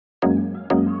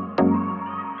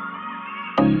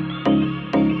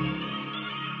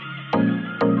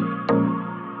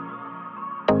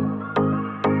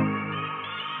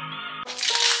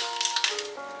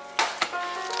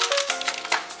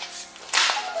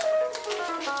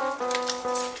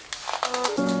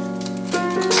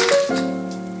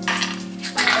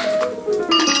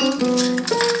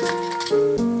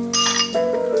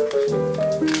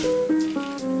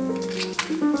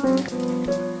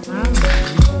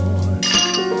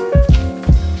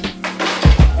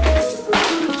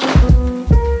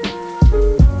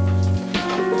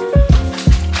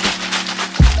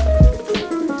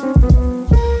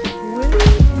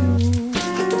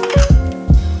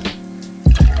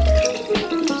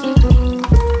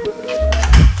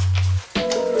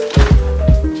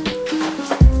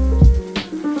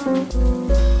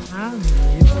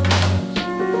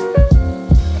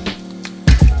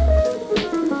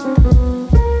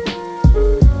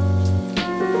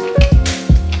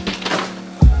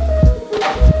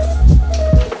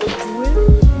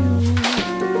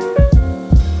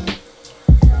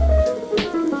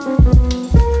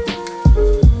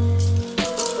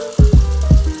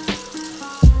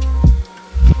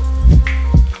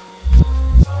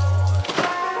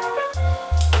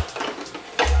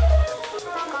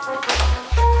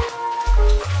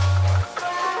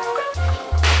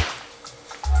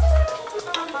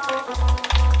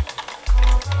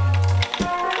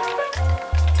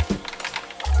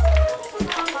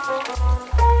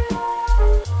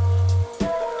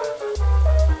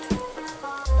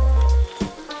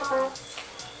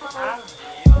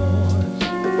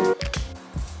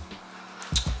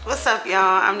What's up, y'all?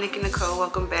 I'm Nikki Nicole.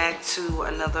 Welcome back to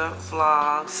another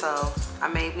vlog. So I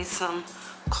made me some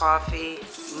coffee,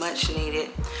 much needed.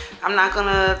 I'm not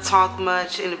gonna talk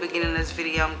much in the beginning of this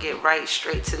video. I'm gonna get right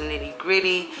straight to the nitty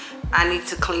gritty. I need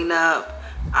to clean up.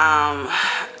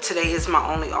 Today is my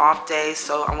only off day,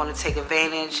 so I want to take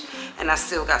advantage, and I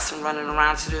still got some running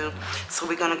around to do. So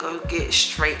we're gonna go get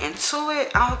straight into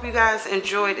it. I hope you guys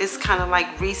enjoyed. It's kind of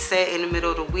like reset in the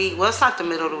middle of the week. Well, it's not the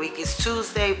middle of the week, it's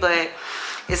Tuesday, but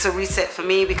it's a reset for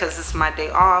me because it's my day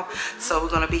off. So we're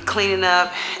gonna be cleaning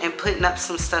up and putting up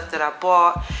some stuff that I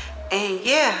bought. And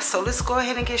yeah, so let's go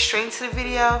ahead and get straight into the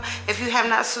video. If you have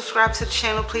not subscribed to the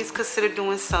channel, please consider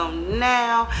doing so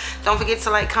now. Don't forget to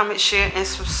like, comment, share, and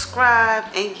subscribe.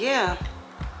 And yeah,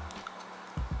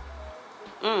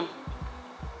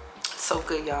 so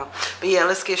good, y'all. But yeah,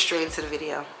 let's get straight into the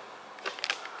video.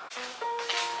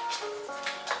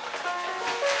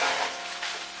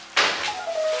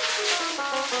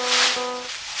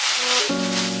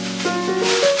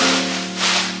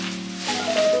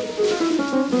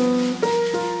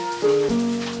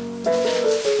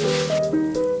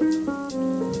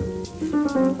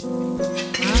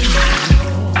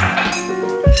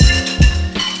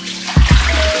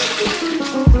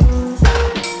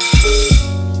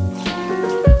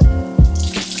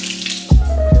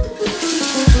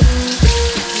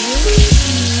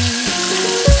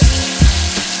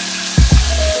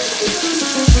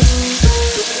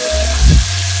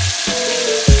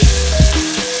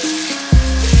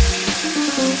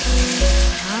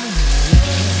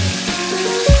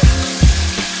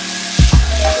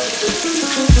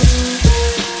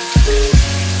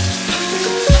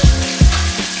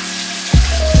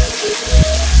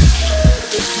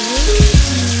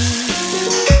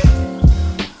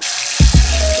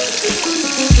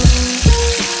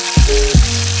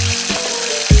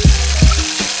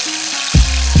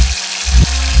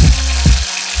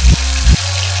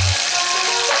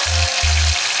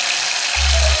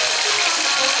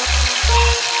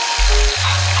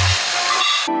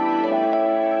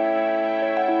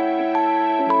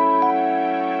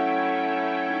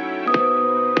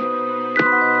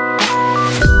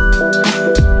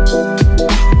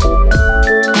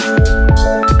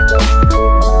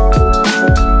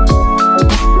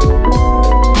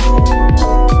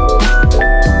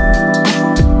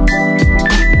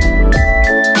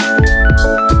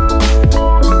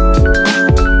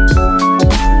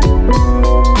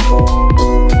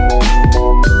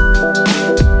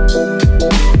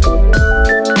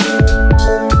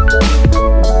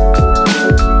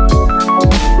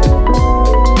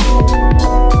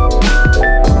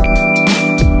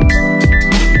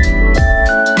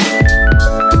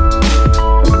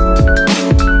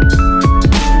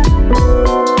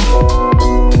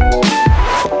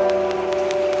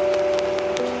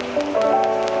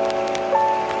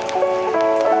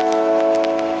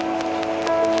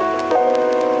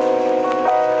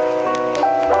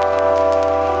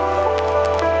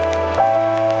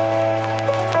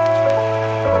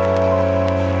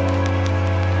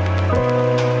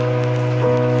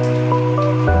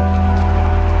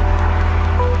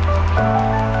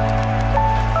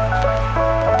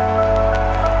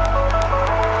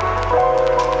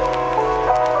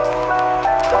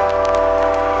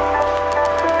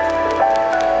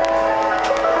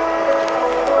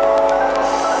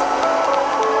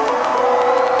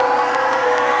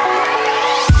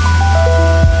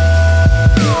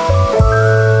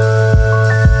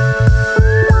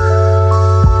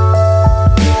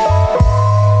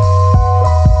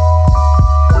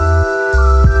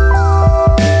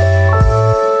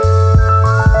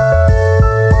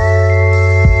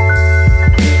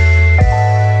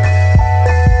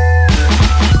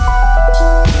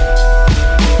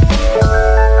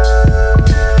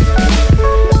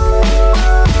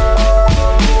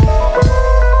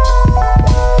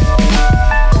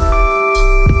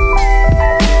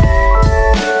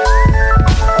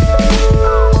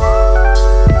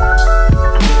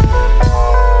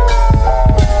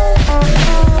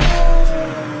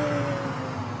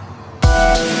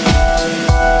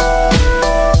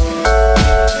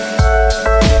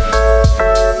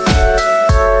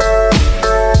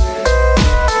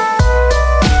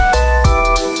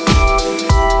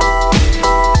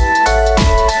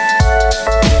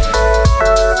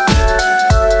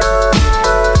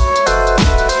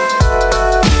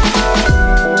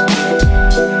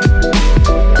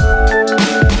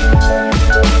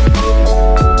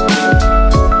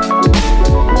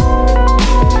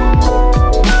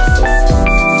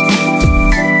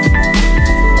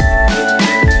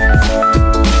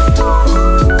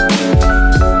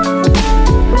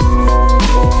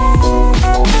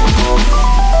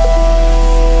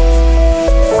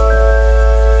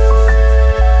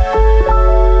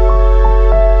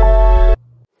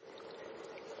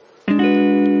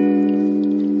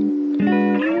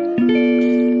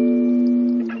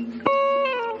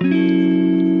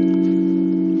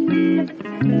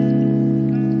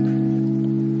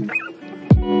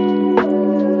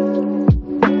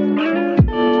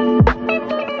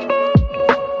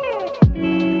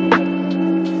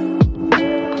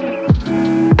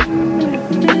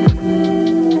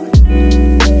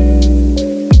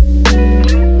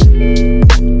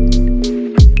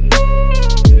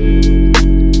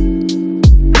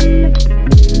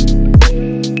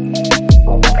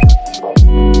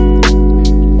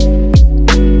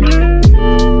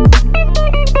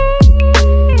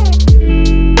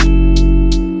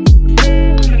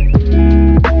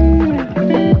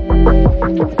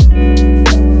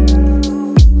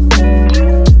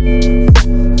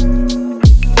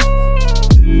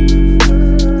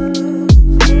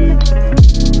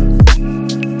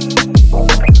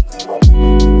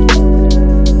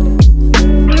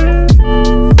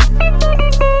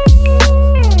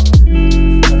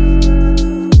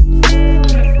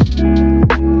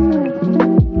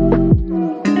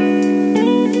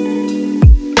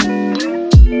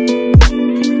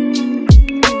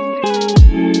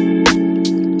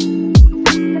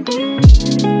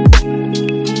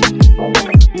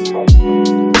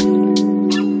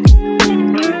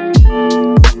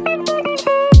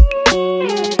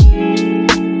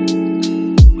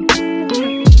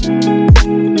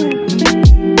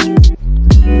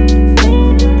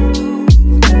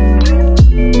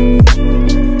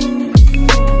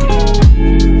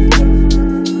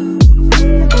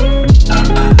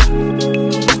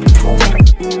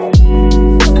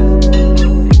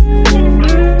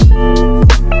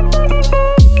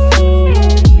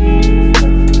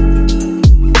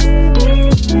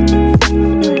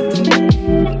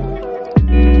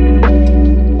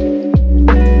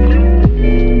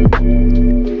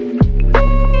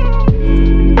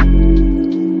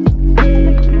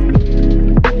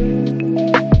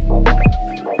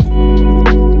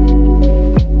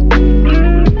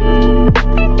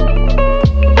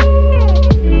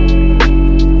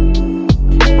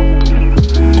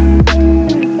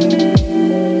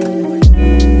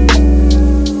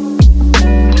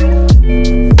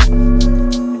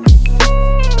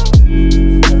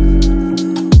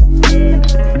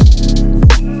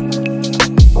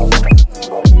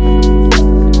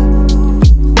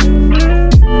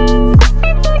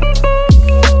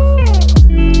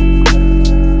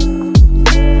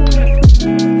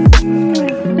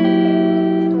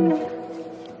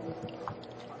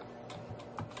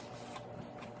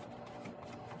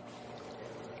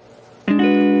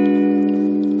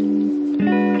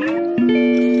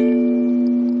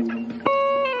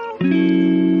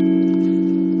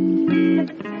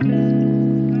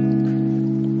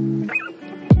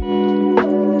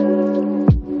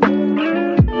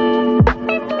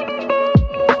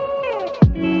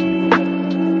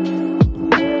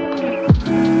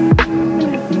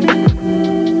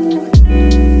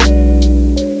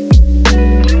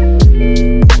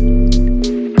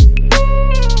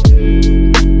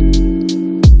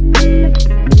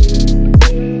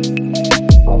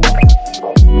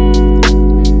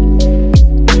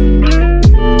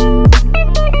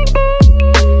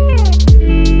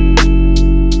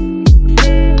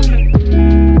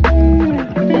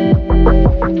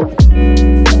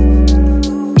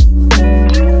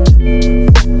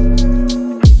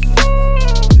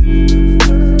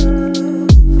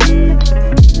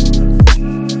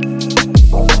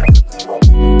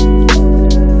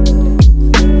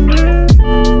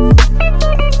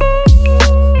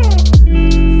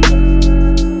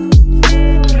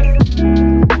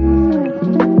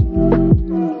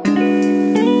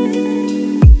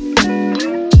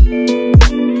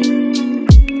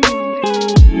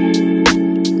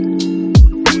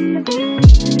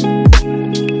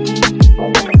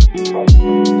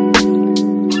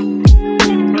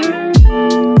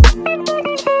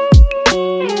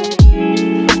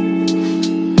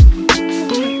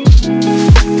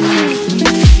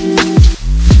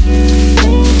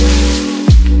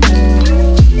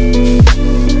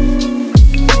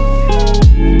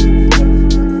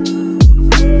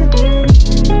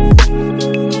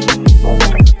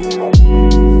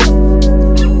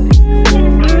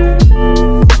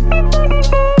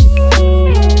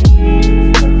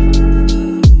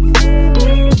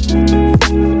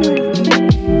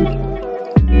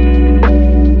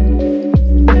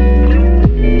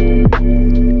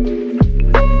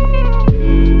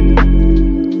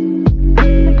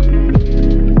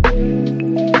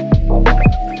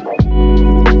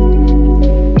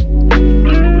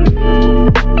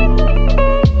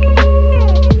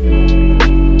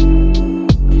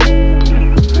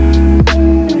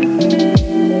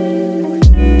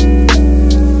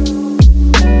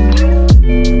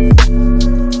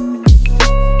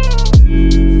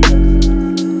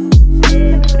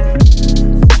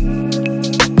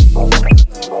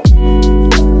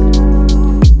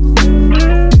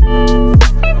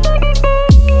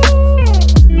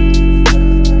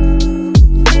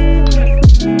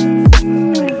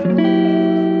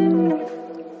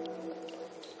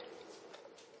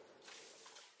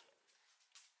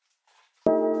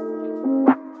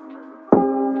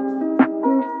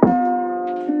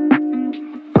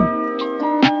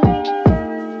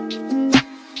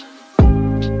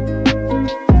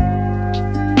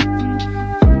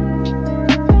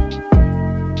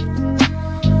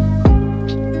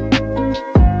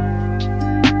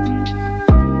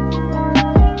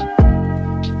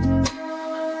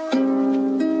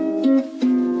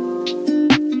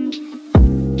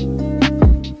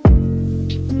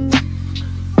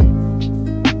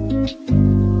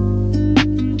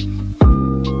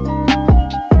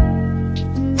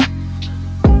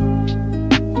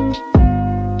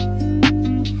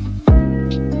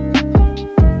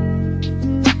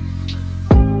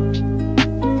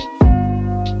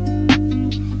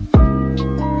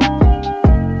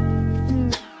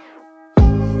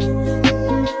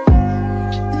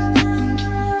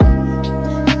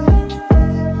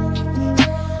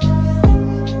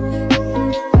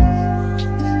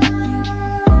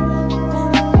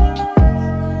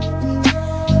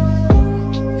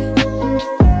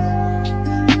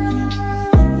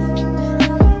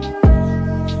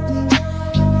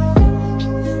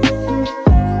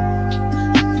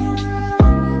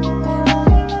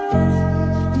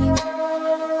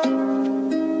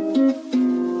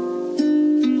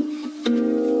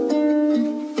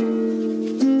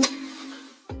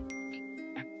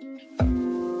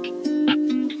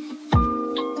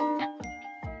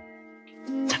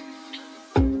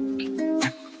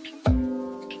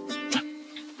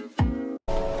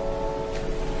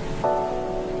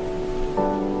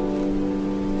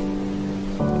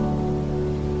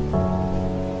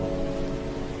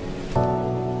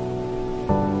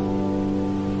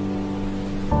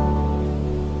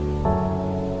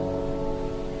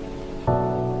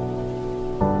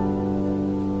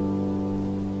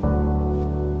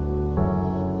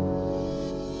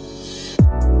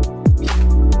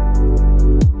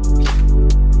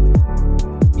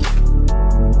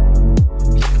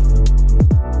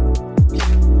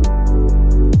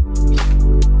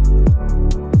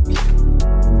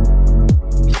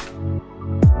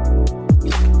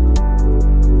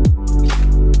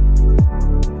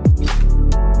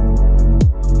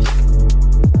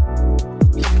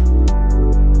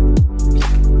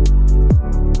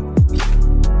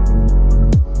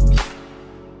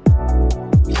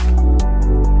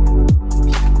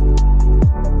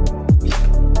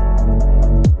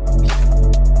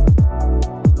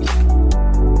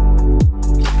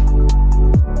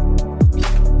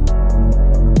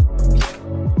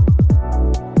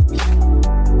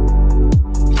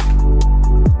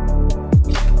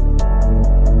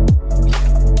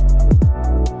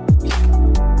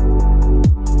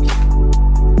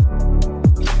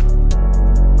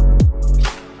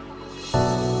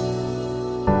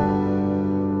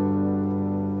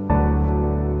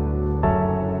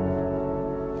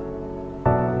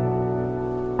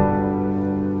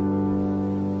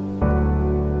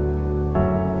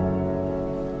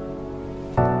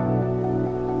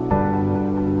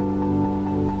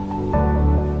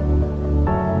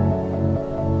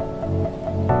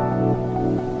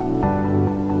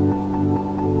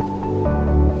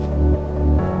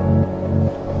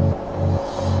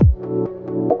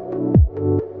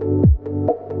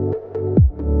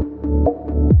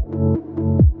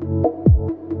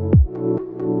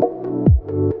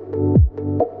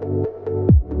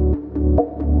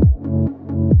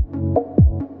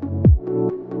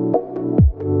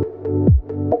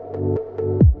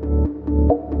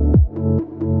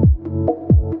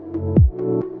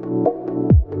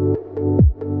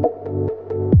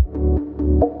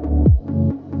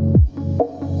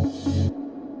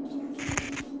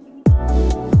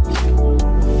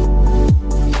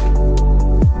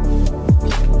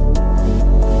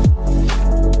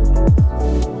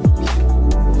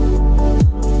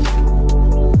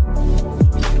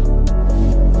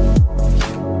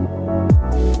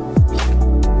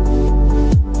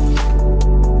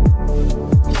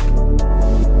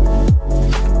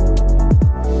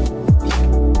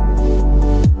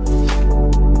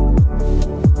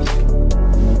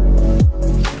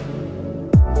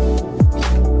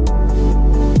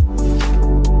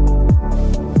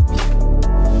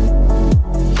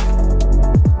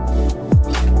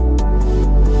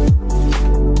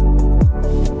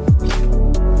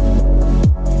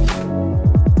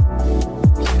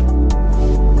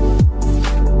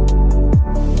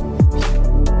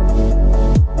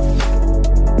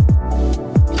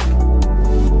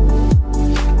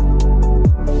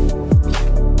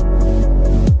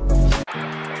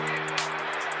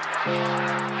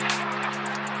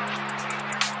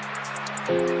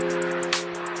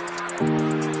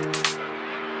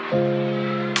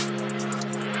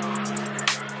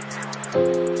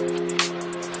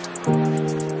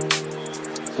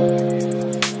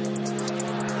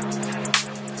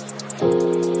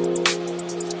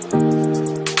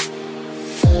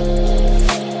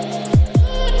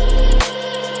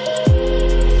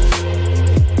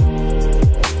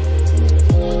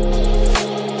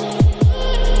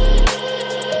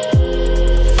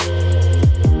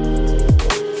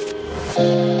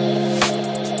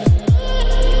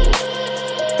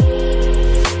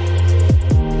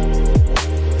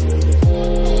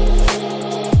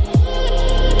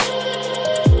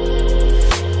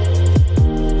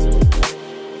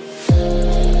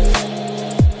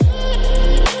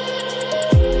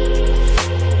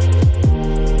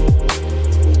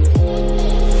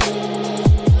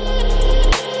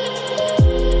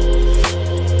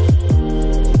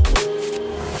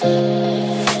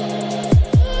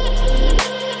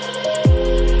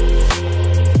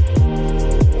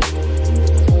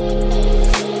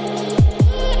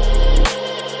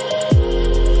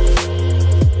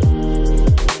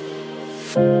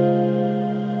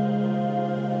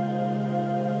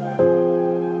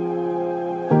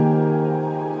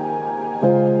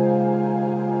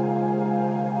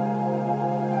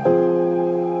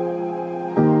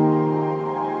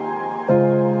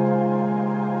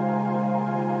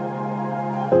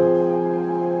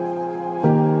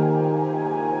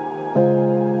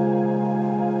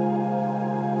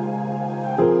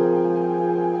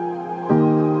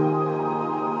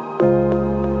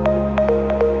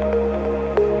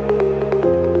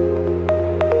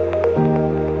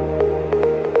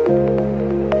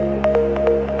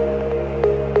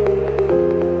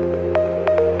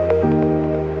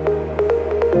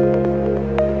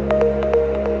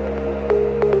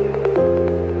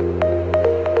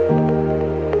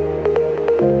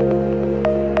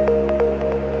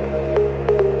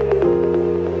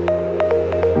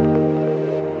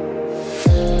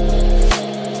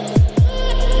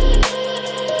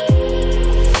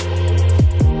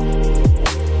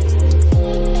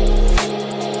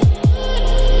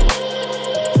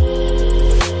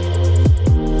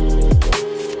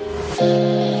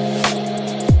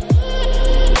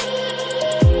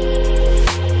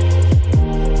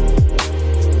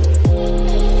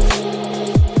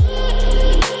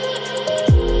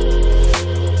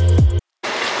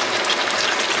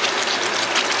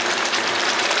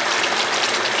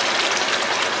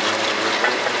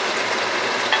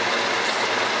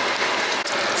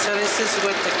 This is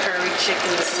what the curry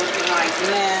chicken is looking like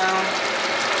now.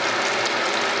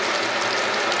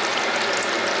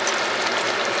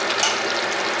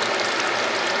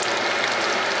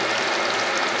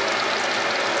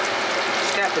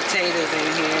 It's got potatoes in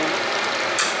here.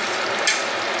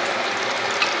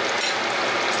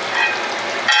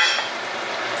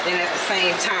 Then at the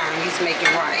same time, he's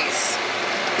making rice.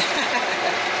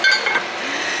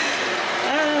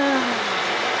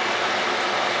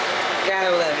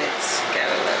 Gotta love it.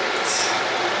 Gotta love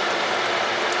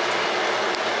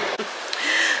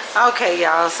it. Okay,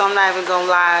 y'all, so I'm not even gonna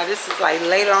lie. This is like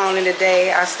later on in the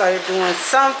day. I started doing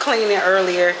some cleaning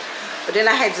earlier, but then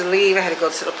I had to leave. I had to go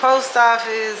to the post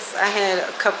office. I had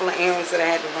a couple of errands that I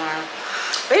had to run.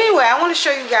 But anyway, I want to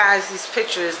show you guys these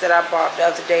pictures that I bought the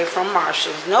other day from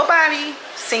Marshall's. Nobody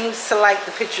seems to like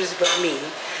the pictures but me.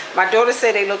 My daughter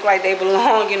said they look like they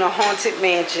belong in a haunted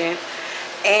mansion.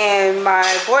 And my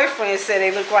boyfriend said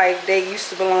they look like they used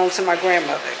to belong to my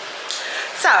grandmother.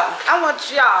 So, I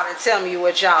want y'all to tell me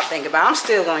what y'all think about. I'm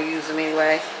still going to use them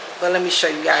anyway. But let me show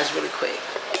you guys really quick.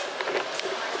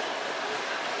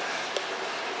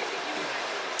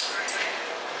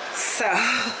 So,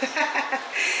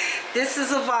 this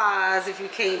is a vase, if you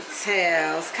can't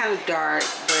tell. It's kind of dark,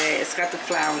 but it's got the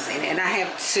flowers in it. And I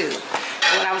have two.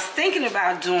 What I was thinking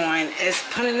about doing is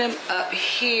putting them up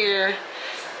here.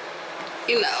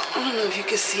 You know, I don't know if you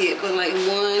can see it, but like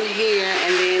one here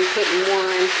and then putting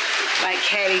one like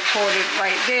catty cornered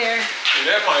right there. Yeah,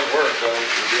 that might work though,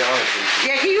 to be honest with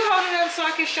you. Yeah, can you hold it up so I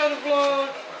can show the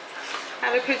vlog how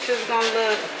the picture's gonna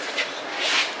look?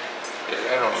 Yeah,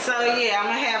 I don't know. So yeah, I'm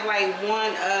gonna have like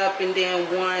one up and then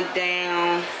one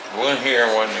down. One here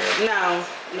and one there.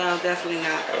 No, definitely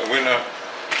not. We're not.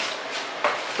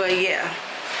 But yeah.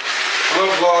 Hello,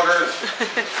 vloggers.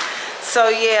 So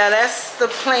yeah, that's the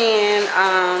plan.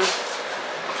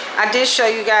 I did show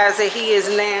you guys that he is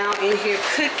now in here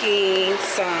cooking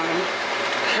some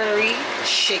curry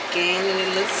chicken and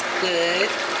it looks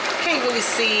good. Can't really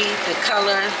see the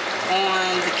color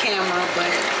on the camera,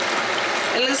 but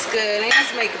it looks good. And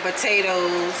he's making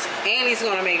potatoes and he's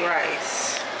gonna make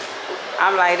rice.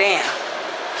 I'm like, damn,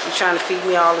 you're trying to feed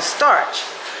me all the starch.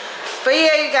 But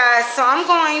yeah, you guys, so I'm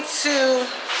going to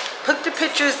put the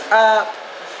pictures up.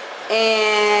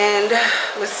 And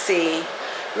let's see,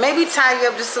 maybe tidy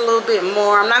up just a little bit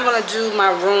more. I'm not going to do my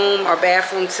room or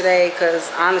bathroom today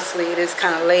because honestly it is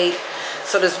kind of late.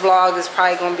 So this vlog is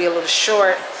probably going to be a little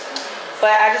short.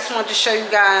 But I just wanted to show you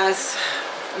guys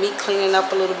me cleaning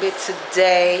up a little bit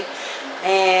today.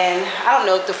 And I don't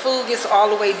know, if the food gets all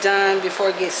the way done before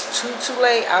it gets too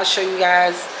late, I'll show you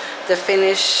guys the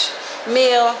finished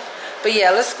meal. But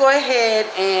yeah, let's go ahead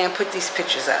and put these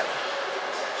pictures up.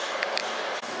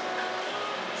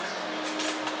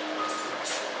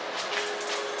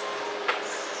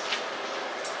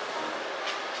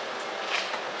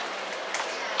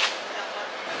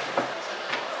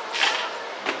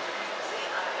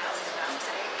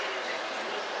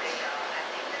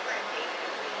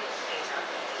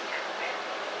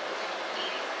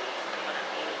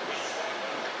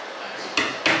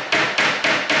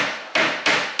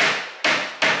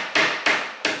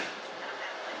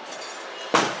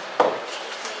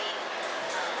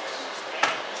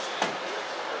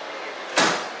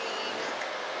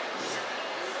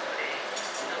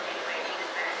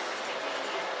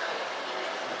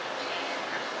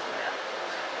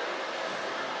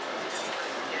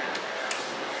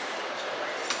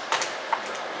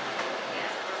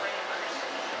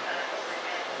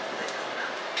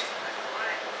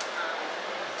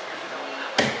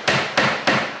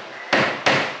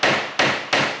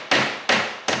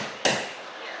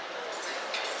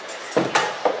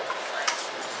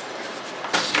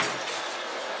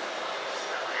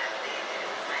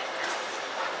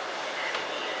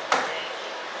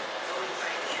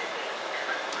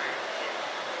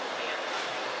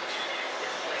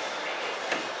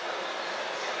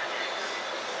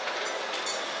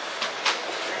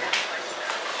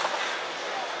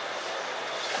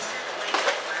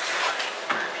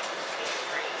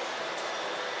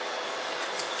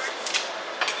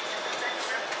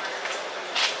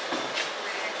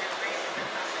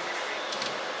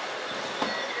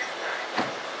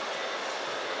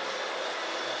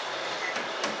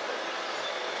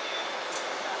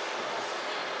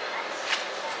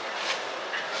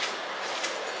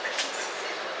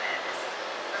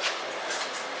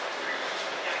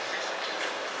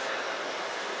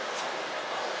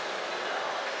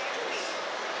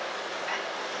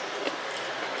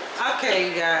 Okay,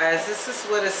 you guys, this is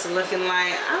what it's looking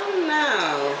like. I don't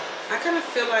know. I kind of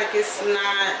feel like it's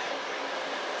not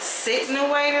sitting the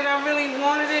way that I really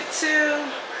wanted it to.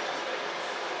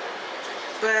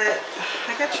 But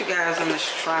I got you guys on this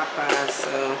tripod,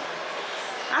 so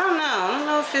I don't know. I don't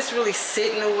know if it's really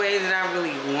sitting the way that I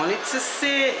really want it to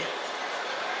sit.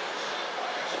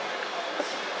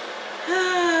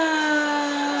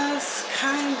 It's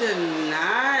kind of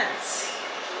not.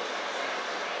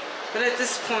 But at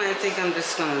this point, I think I'm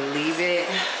just going to leave it.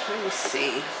 Let me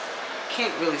see.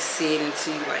 Can't really see it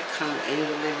until you like come in the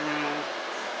living room.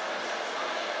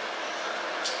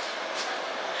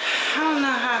 I don't know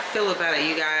how I feel about it,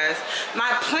 you guys.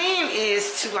 My plan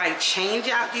is to like change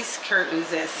out these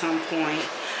curtains at some point.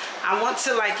 I want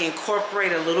to like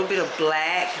incorporate a little bit of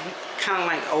black, kind of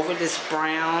like over this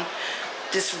brown.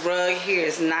 This rug here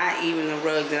is not even the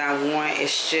rug that I want.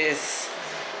 It's just...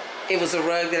 it was a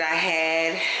rug that I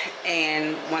had,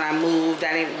 and when I moved,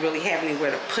 I didn't really have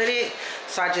anywhere to put it.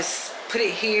 So I just put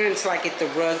it here until I get the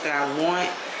rug that I want.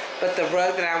 But the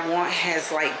rug that I want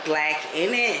has like black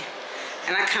in it.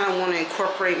 And I kind of want to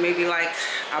incorporate maybe like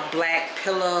a black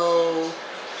pillow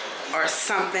or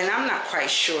something. I'm not quite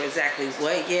sure exactly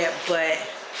what yet, but...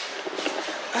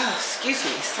 oh, excuse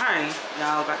me. Sorry,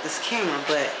 y'all, about this camera.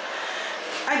 But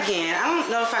again, I don't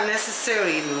know if I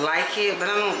necessarily like it, but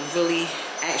I don't really...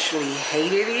 actually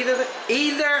hate it either.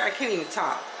 I can't even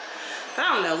talk. But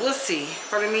I don't know. We'll see.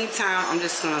 For the meantime, I'm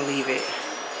just going to leave it.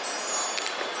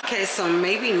 Okay, so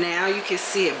maybe now you can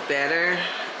see it better.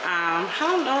 I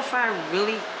don't know if I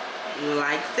really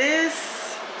like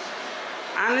this.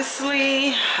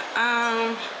 Honestly,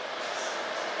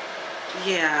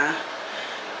 yeah.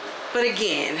 But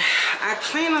again, I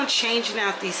plan on changing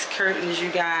out these curtains, you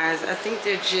guys. I think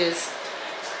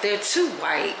they're too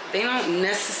white. They don't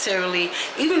necessarily,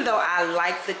 even though I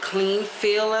like the clean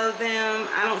feel of them,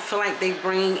 I don't feel like they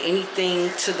bring anything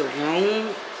to the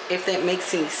room, if that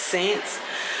makes any sense.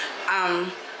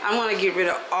 I want to get rid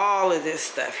of all of this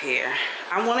stuff here.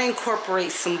 I want to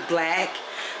incorporate some black.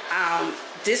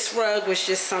 This rug was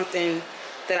just something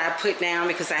that I put down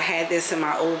because I had this in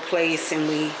my old place, and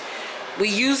we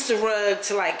used the rug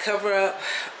to like cover up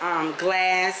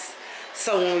glass.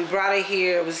 So when we brought it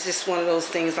here, it was just one of those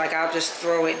things like I'll just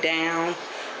throw it down.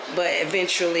 But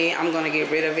eventually I'm going to get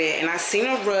rid of it. And I seen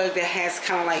a rug that has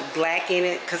kind of like black in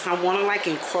it because I want to like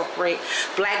incorporate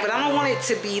black. But I don't want it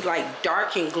to be like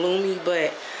dark and gloomy.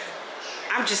 But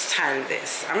I'm just tired of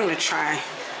this. I'm gonna try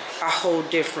a whole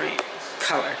different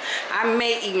color. I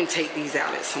may even take these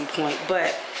out at some point,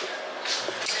 but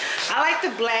I like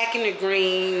the black and the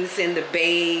greens and the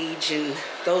beige and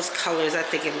those colors. I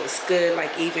think it looks good.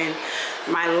 Like even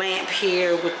my lamp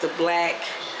here with the black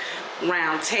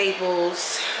round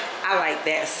tables, I like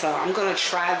that. So I'm gonna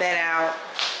try that out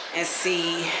and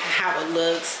see how it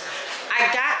looks.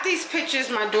 I got these pictures.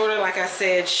 My daughter, like I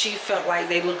said, she felt like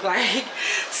they looked like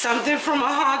something from a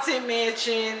haunted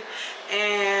mansion,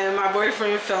 and my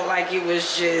boyfriend felt like it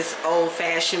was just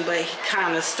old-fashioned, but he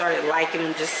kind of started liking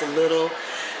them just a little.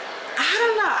 I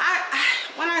don't know.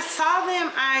 When I saw them,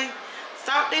 I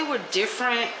thought they were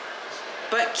different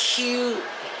but cute,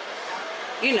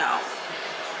 you know,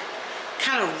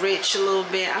 kind of rich a little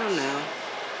bit. I don't know.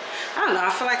 I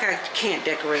feel like I can't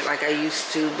decorate like I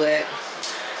used to, but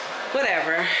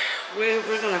whatever.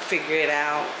 We're gonna figure it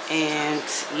out, and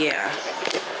yeah.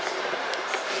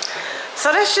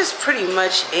 So that's just pretty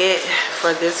much it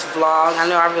for this vlog. I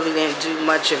know I really didn't do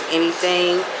much of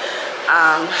anything.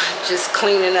 Just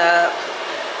cleaning up,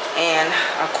 and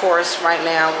of course right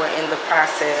now we're in the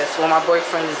process, well, my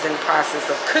boyfriend is in the process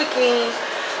of cooking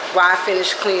while I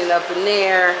finish cleaning up in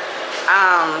there.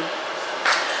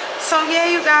 So yeah,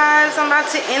 you guys, I'm about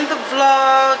to end the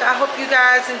vlog. I hope you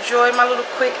guys enjoyed my little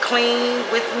quick clean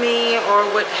with me or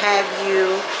what have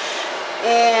you.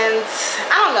 And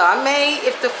I don't know, I may,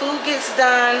 if the food gets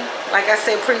done, like I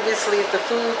said previously, if the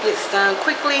food gets done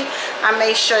quickly, I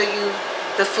may show you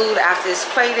the food after it's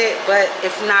plated. But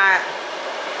if not,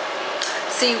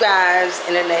 see you guys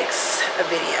in the next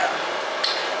video.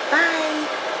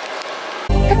 Bye.